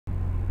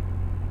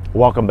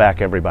Welcome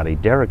back, everybody.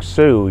 Derrick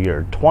Soo,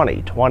 your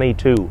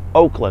 2022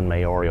 Oakland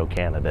mayoral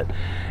candidate.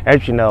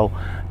 As you know,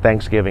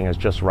 Thanksgiving is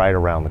just right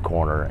around the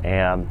corner,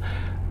 and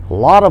a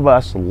lot of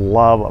us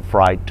love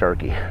fried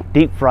turkey,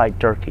 deep fried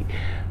turkey.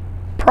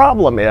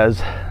 Problem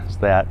is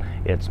that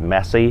it's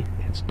messy,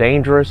 it's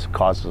dangerous,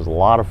 causes a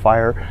lot of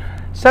fire,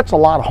 sets a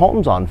lot of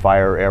homes on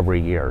fire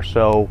every year.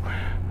 So,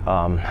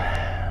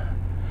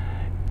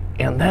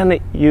 and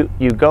then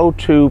you go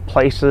to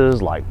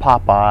places like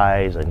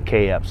Popeyes and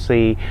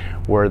KFC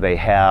where they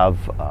have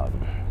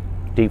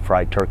deep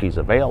fried turkeys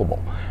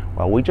available.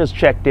 Well, we just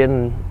checked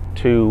in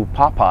to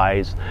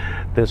Popeyes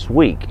this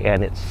week,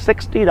 and it's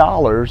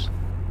 $60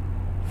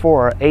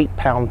 for an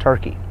 8-pound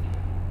turkey,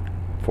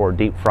 for a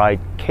deep fried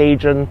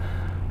Cajun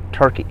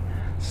turkey.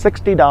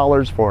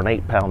 $60 for an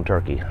 8-pound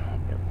turkey.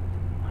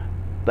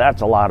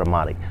 That's a lot of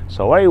money.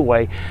 So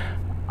anyway,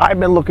 I've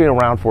been looking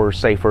around for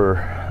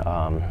safer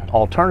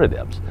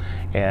alternatives,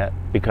 and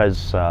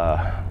because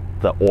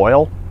the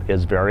oil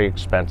is very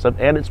expensive,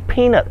 and it's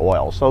peanut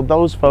oil. So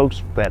those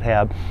folks that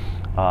have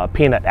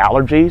peanut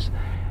allergies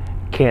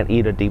can't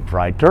eat a deep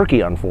fried turkey,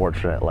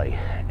 unfortunately.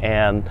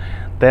 And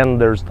then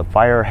there's the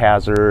fire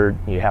hazard.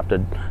 You have to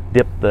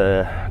dip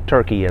the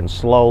turkey in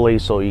slowly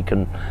so you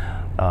can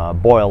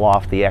boil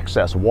off the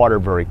excess water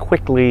very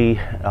quickly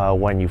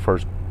when you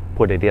first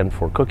put it in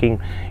for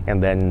cooking,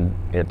 and then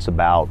it's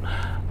about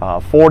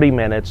 40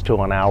 minutes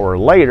to an hour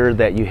later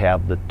that you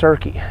have the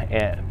turkey.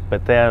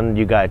 But then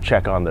you got to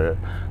check on the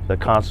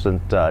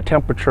constant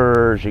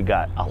temperatures. You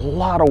got a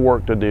lot of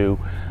work to do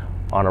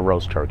on a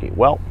roast turkey.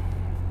 Well,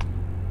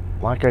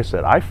 like I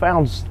said, I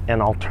found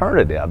an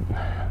alternative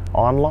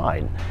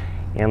online,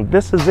 and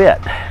this is it.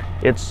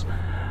 It's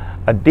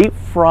a deep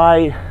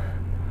fryer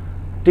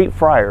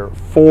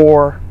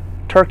for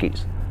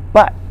turkeys,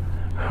 but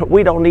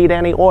we don't need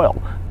any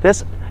oil.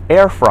 This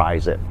air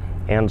fries it.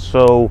 And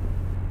so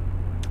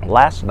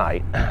last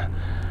night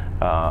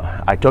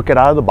I took it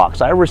out of the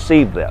box. I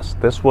received this.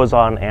 This was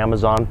on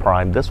Amazon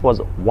Prime. This was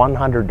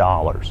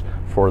 $100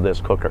 for this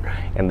cooker.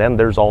 And then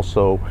there's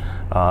also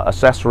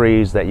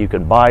accessories that you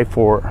can buy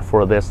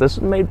for this. This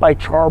is made by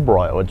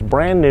Char-Broil. It's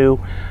brand new.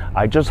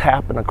 I just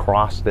happened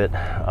across it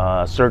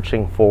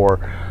searching for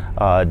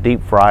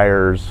deep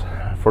fryers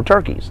for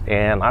turkeys,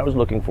 and I was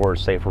looking for a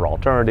safer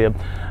alternative.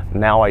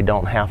 Now I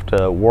don't have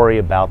to worry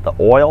about the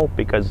oil,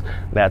 because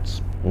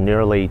that's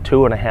nearly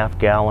 2.5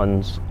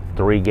 gallons,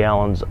 3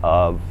 gallons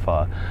of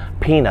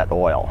peanut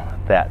oil.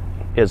 That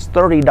is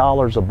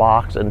 $30 a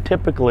box, and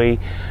typically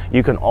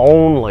you can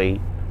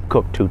only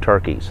cook 2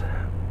 turkeys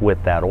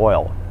with that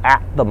oil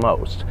at the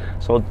most.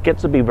 So it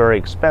gets to be very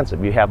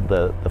expensive. You have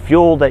the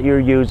fuel that you're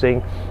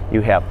using,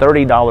 you have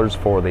 $30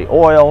 for the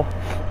oil.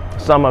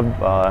 Some of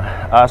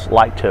us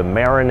like to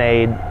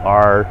marinate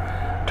our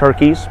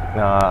turkeys.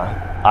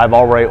 I've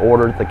already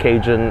ordered the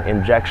Cajun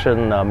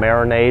injection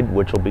marinade,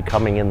 which will be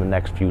coming in the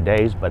next few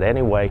days. But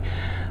anyway,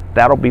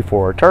 that'll be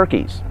for our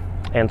turkeys.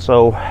 And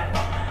so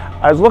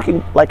I was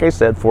looking, like I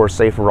said, for a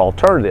safer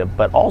alternative,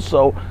 but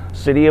also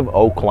City of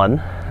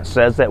Oakland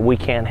says that we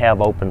can't have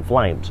open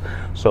flames.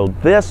 So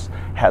this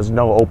has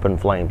no open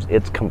flames.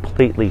 It's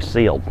completely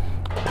sealed.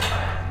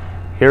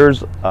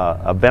 Here's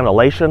a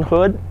ventilation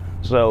hood.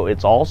 So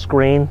it's all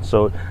screened,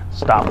 so it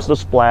stops the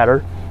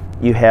splatter.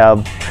 You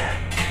have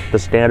the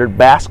standard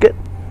basket,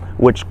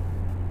 which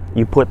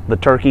you put the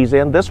turkeys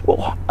in. This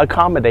will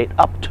accommodate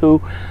up to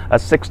a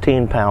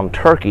 16-pound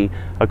turkey,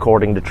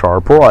 according to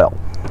Char-Broil.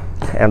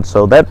 And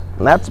so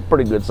that's a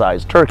pretty good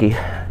sized turkey.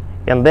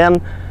 And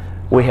then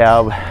we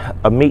have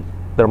a meat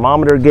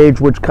thermometer gauge,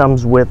 which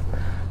comes with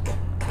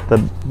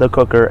the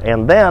cooker.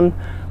 And then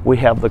we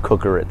have the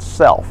cooker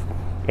itself.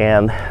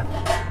 And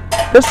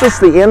this is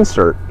the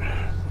insert.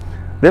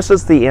 This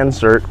is the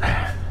insert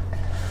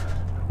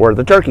where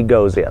the turkey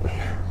goes in.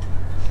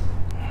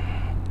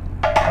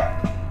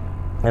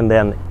 And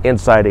then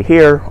inside of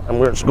here,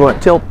 I'm just going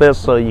to tilt this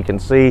so you can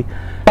see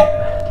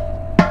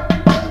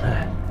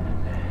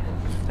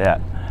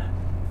that.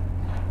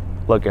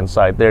 Look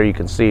inside there, you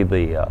can see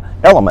the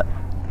element.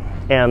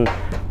 And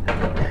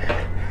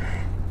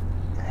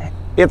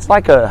it's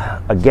like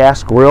a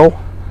gas grill,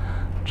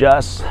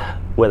 just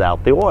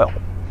without the oil.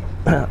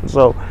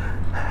 So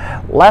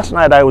last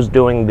night I was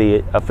doing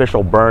the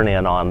official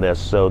burn-in on this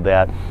so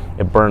that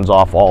it burns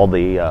off all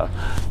the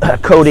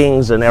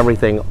coatings and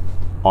everything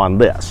on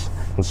this.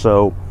 And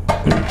so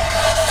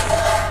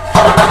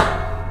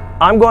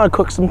I'm going to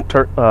cook some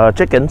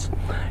chickens.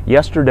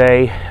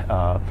 Yesterday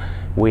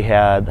we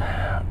had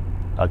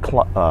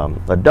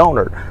a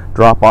donor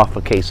drop off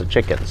a case of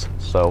chickens.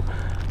 So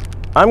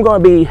I'm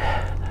going to be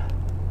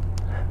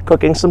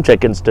cooking some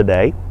chickens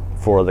today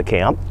for the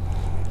camp.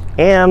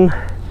 And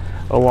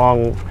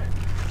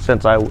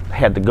since I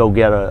had to go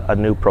get a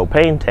new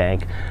propane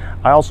tank,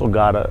 I also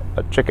got a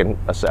chicken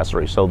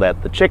accessory so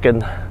that the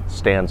chicken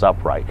stands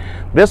upright.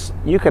 This,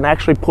 you can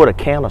actually put a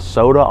can of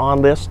soda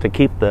on this to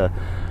keep the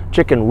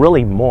chicken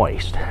really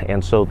moist,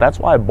 and so that's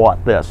why I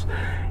bought this.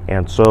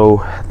 And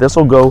so this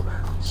will go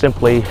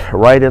simply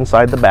right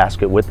inside the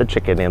basket with the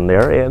chicken in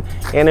there,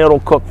 and it'll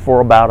cook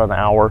for about an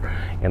hour,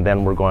 and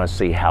then we're going to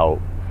see how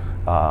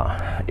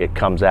it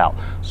comes out.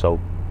 So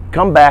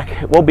come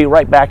back, we'll be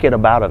right back in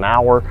about an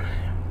hour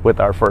with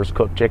our first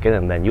cooked chicken,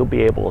 and then you'll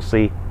be able to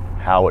see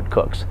how it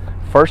cooks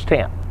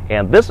firsthand.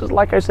 And this is,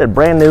 like I said,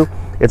 brand new.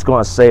 It's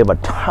going to save a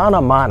ton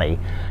of money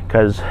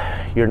because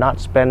you're not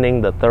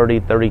spending the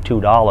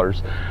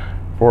 $32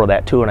 for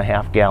that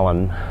 2.5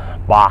 gallon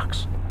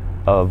box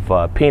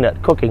of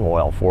peanut cooking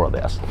oil for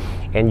this.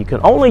 And you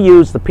can only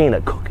use the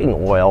peanut cooking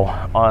oil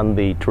on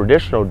the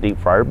traditional deep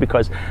fryer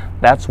because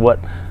that's what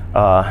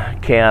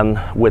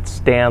can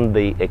withstand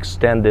the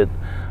extended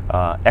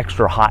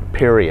extra hot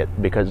period,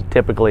 because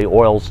typically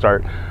oils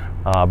start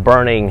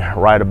burning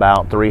right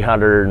about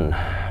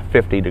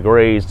 350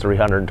 degrees,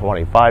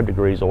 325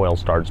 degrees, oil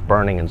starts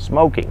burning and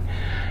smoking.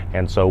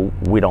 And so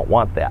we don't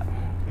want that.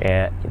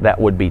 And that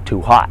would be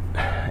too hot.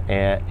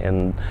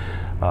 And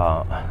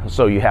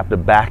so you have to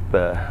back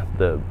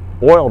the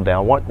oil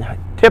down.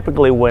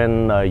 Typically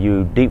when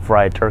you deep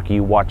fry a turkey,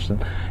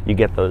 you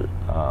get the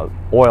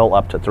oil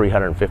up to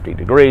 350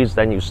 degrees,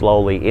 then you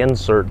slowly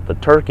insert the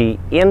turkey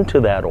into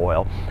that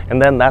oil,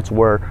 and then that's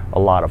where a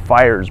lot of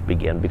fires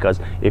begin, because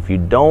if you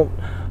don't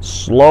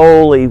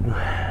slowly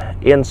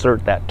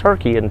insert that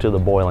turkey into the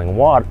boiling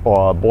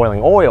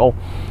oil,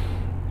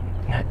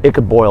 it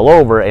could boil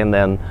over, and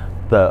then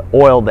the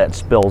oil that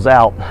spills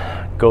out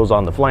goes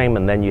on the flame,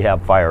 and then you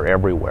have fire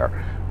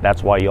everywhere.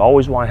 That's why you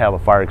always want to have a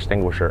fire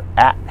extinguisher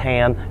at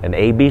hand, an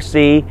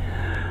ABC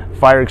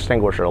fire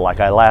extinguisher, like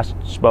I last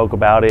spoke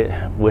about it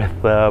with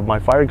my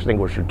fire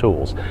extinguisher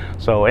tools.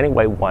 So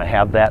anyway, we want to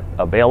have that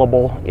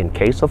available in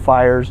case of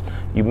fires.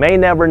 You may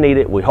never need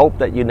it. We hope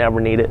that you never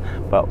need it.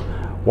 But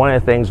one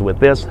of the things with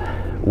this,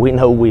 we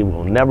know we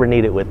will never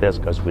need it with this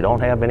because we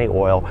don't have any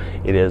oil.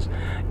 It is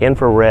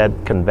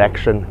infrared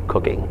convection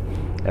cooking.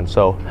 And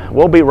so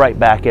we'll be right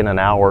back in an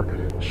hour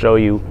to show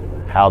you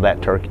how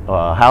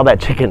that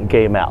chicken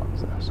came out.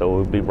 So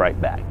we'll be right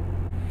back.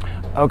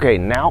 Okay,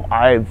 now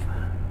I've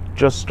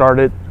just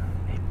started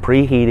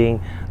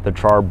preheating the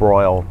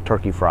Char-Broil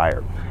turkey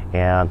fryer,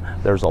 and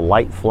there's a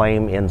light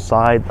flame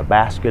inside the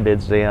basket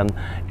it's in.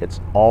 It's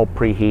all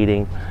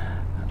preheating.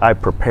 I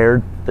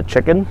prepared the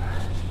chicken,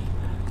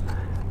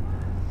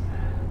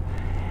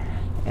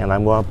 and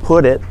I'm going to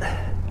put it,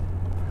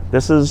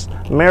 this is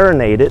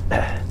marinated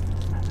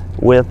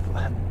with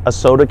a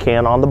soda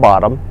can on the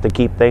bottom to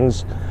keep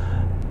things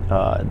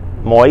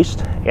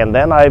moist, and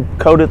then I've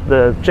coated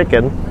the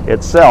chicken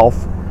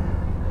itself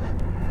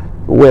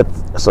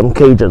with some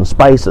Cajun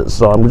spices.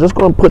 So I'm just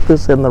going to put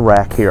this in the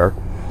rack here.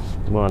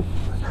 I'm going to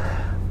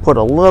put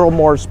a little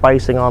more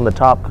spicing on the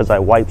top because I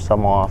wiped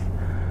some off.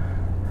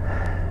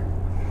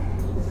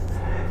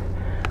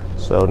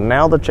 So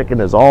now the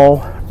chicken is all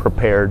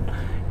prepared.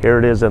 Here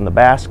it is in the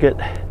basket.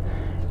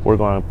 We're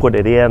going to put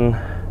it in,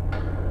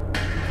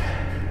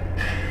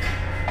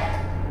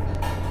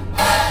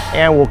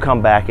 and we'll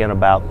come back in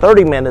about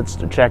 30 minutes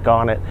to check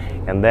on it,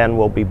 and then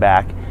we'll be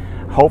back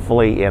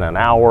hopefully in an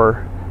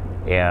hour,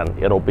 and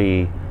it'll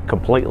be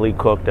completely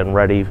cooked and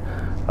ready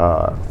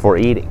for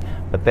eating.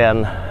 But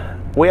then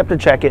we have to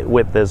check it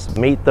with this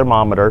meat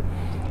thermometer,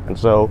 and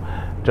so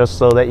just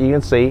so that you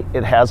can see,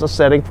 it has a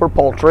setting for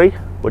poultry,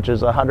 which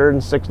is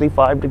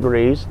 165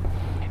 degrees,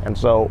 and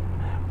so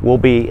we'll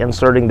be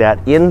inserting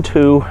that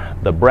into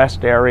the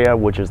breast area,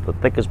 which is the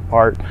thickest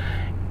part,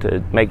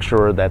 to make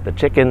sure that the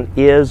chicken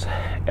is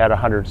at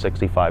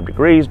 165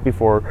 degrees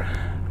before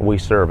we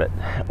serve it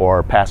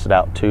or pass it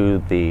out to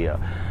the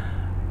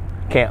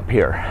camp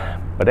here.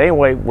 But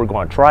anyway, we're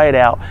going to try it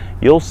out.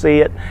 You'll see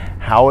it,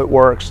 how it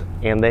works,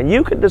 and then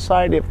you can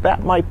decide if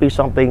that might be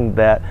something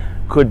that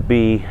could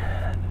be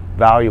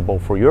valuable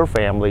for your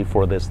family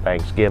for this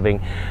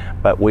Thanksgiving.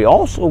 But we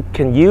also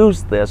can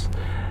use this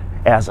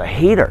as a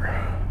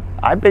heater.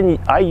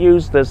 I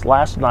used this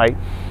last night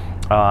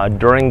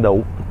during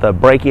the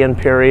break-in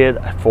period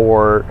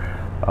for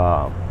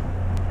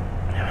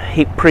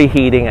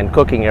preheating and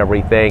cooking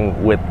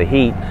everything with the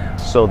heat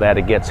so that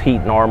it gets heat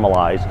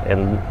normalized.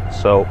 And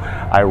so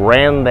I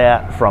ran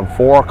that from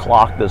 4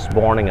 o'clock this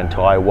morning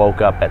until I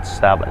woke up at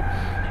 7,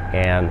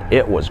 and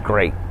it was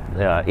great.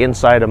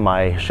 Inside of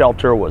my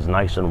shelter was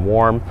nice and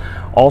warm.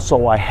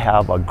 Also, I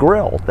have a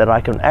grill that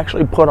I can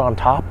actually put on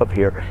top of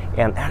here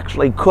and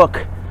actually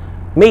cook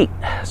meat,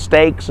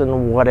 steaks,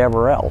 and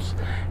whatever else.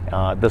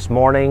 This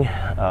morning,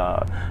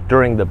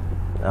 during the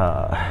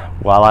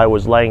while I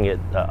was letting it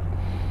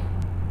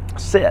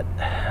sit,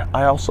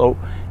 I also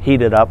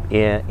heated up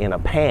in a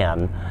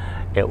pan,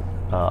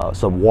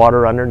 some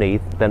water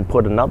underneath, then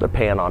put another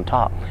pan on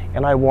top,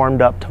 and I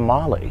warmed up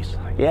tamales.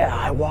 Yeah,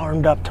 I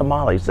warmed up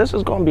tamales. This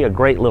is going to be a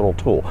great little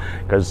tool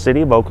because the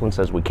City of Oakland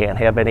says we can't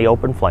have any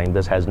open flame.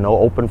 This has no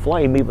open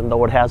flame, even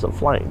though it has a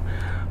flame.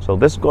 So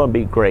this is going to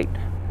be great.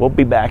 We'll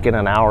be back in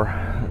an hour,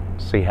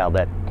 see how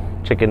that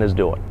chicken is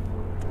doing.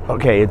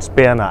 Okay, it's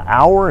been an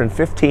hour and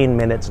 15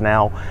 minutes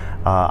now.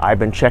 I've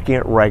been checking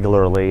it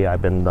regularly.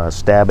 I've been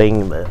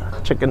stabbing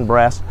the chicken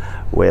breast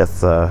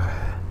with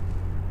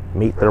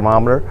meat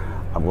thermometer.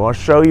 I'm going to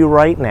show you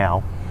right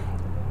now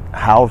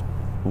how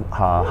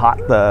hot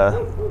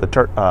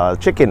the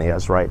chicken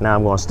is right now.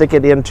 I'm going to stick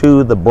it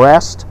into the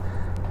breast,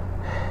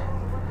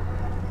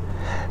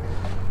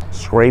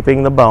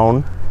 scraping the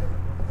bone,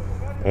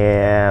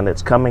 and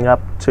it's coming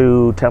up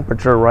to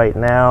temperature right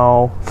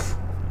now.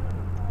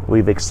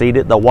 We've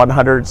exceeded the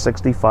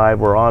 165.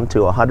 We're on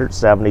to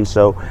 170,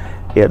 so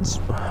it's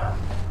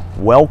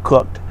well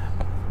cooked.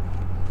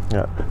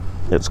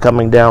 It's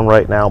coming down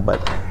right now,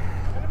 but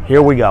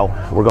here we go.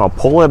 We're going to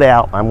pull it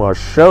out. I'm going to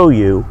show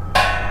you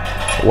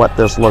what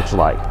this looks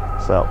like.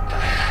 So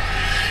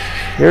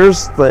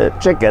here's the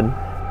chicken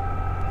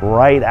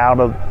right out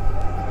of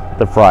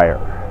the fryer.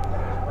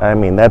 I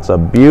mean, that's a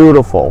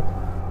beautiful,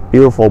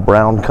 beautiful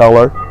brown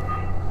color.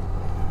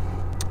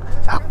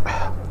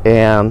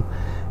 And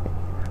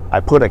I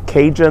put a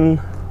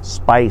Cajun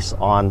spice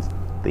on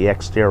the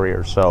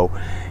exterior, so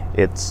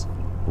it's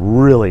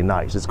really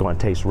nice. It's going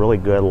to taste really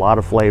good, a lot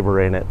of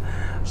flavor in it.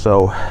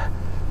 So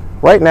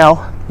right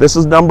now, this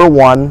is number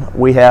one.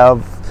 We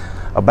have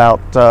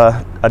about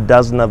a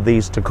dozen of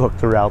these to cook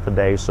throughout the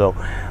day, so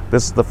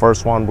this is the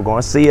first one. We're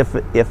going to see if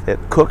it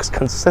cooks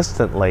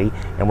consistently,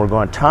 and we're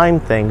going to time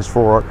things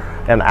for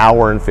an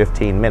hour and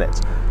 15 minutes.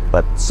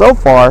 But so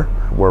far,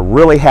 we're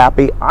really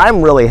happy.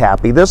 I'm really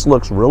happy. This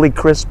looks really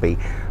crispy.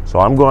 So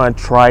I'm going to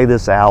try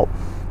this out,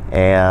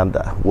 and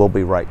we'll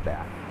be right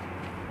back.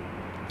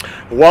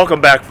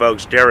 Welcome back,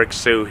 folks. Derrick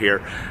Soo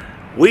here.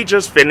 We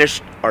just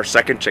finished our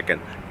second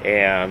chicken,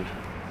 and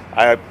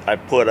I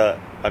put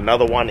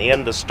another one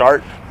in to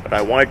start, but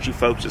I wanted you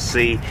folks to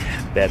see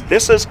that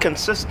this is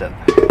consistent.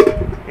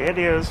 It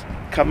is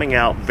coming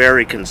out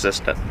very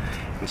consistent.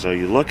 And so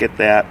you look at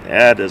that,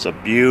 that is a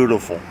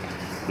beautiful,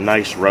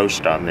 nice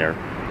roast on there.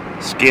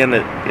 Skin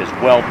is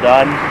well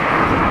done.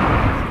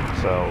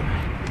 So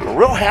we're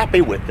real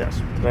happy with this.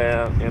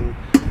 And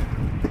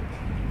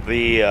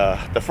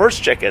the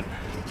first chicken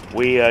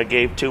we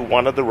gave to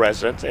one of the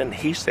residents, and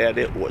he said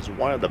it was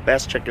one of the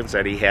best chickens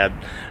that he had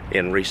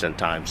in recent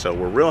times. So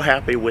we're real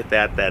happy with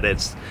that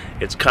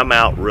it's come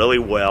out really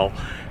well.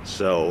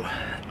 So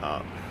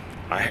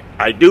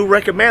I do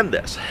recommend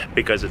this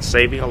because it's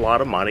saving a lot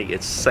of money.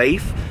 It's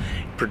safe,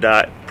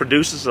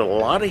 produces a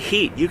lot of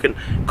heat. You can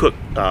cook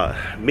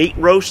meat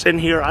roasts in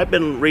here. I've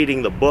been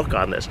reading the book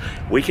on this.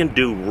 We can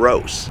do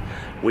roasts.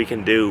 We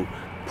can do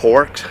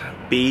pork,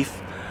 beef,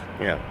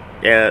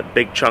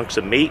 big chunks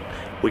of meat.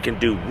 We can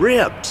do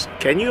ribs.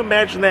 Can you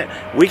imagine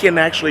that? We can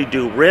actually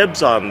do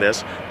ribs on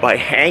this by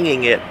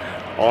hanging it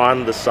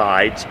on the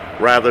sides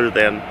rather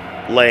than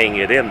laying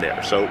it in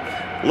there. So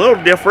a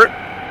little different.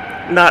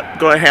 Not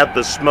going to have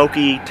the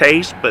smoky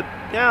taste, but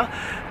yeah,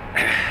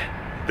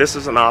 this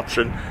is an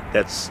option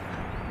that's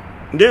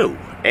new,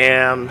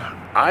 and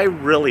I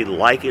really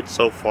like it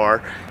so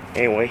far.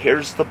 Anyway,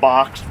 here's the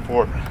box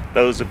for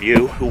those of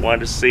you who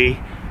want to see.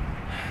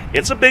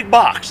 It's a big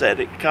box that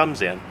it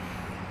comes in,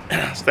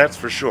 so that's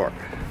for sure.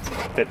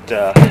 But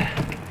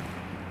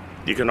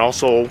you can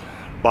also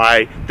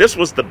buy, this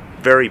was the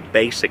very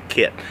basic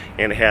kit,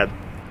 and it had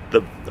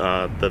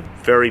the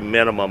very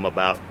minimum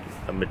about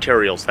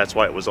materials. That's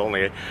why it was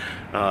only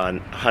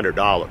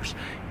 $100.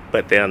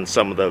 But then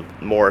some of the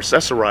more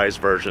accessorized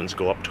versions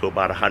go up to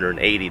about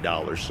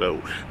 $180.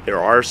 So there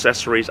are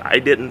accessories. I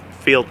didn't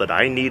feel that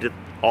I needed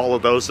all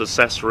of those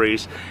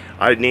accessories.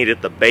 I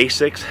needed the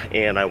basics,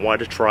 and I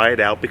wanted to try it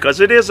out because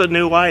it is a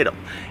new item.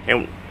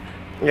 And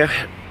yeah,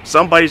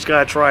 somebody's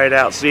got to try it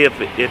out, see if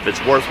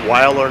it's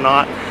worthwhile or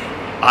not.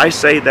 I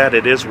say that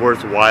it is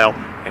worthwhile,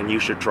 and you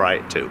should try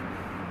it too.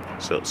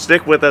 So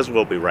stick with us.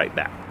 We'll be right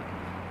back.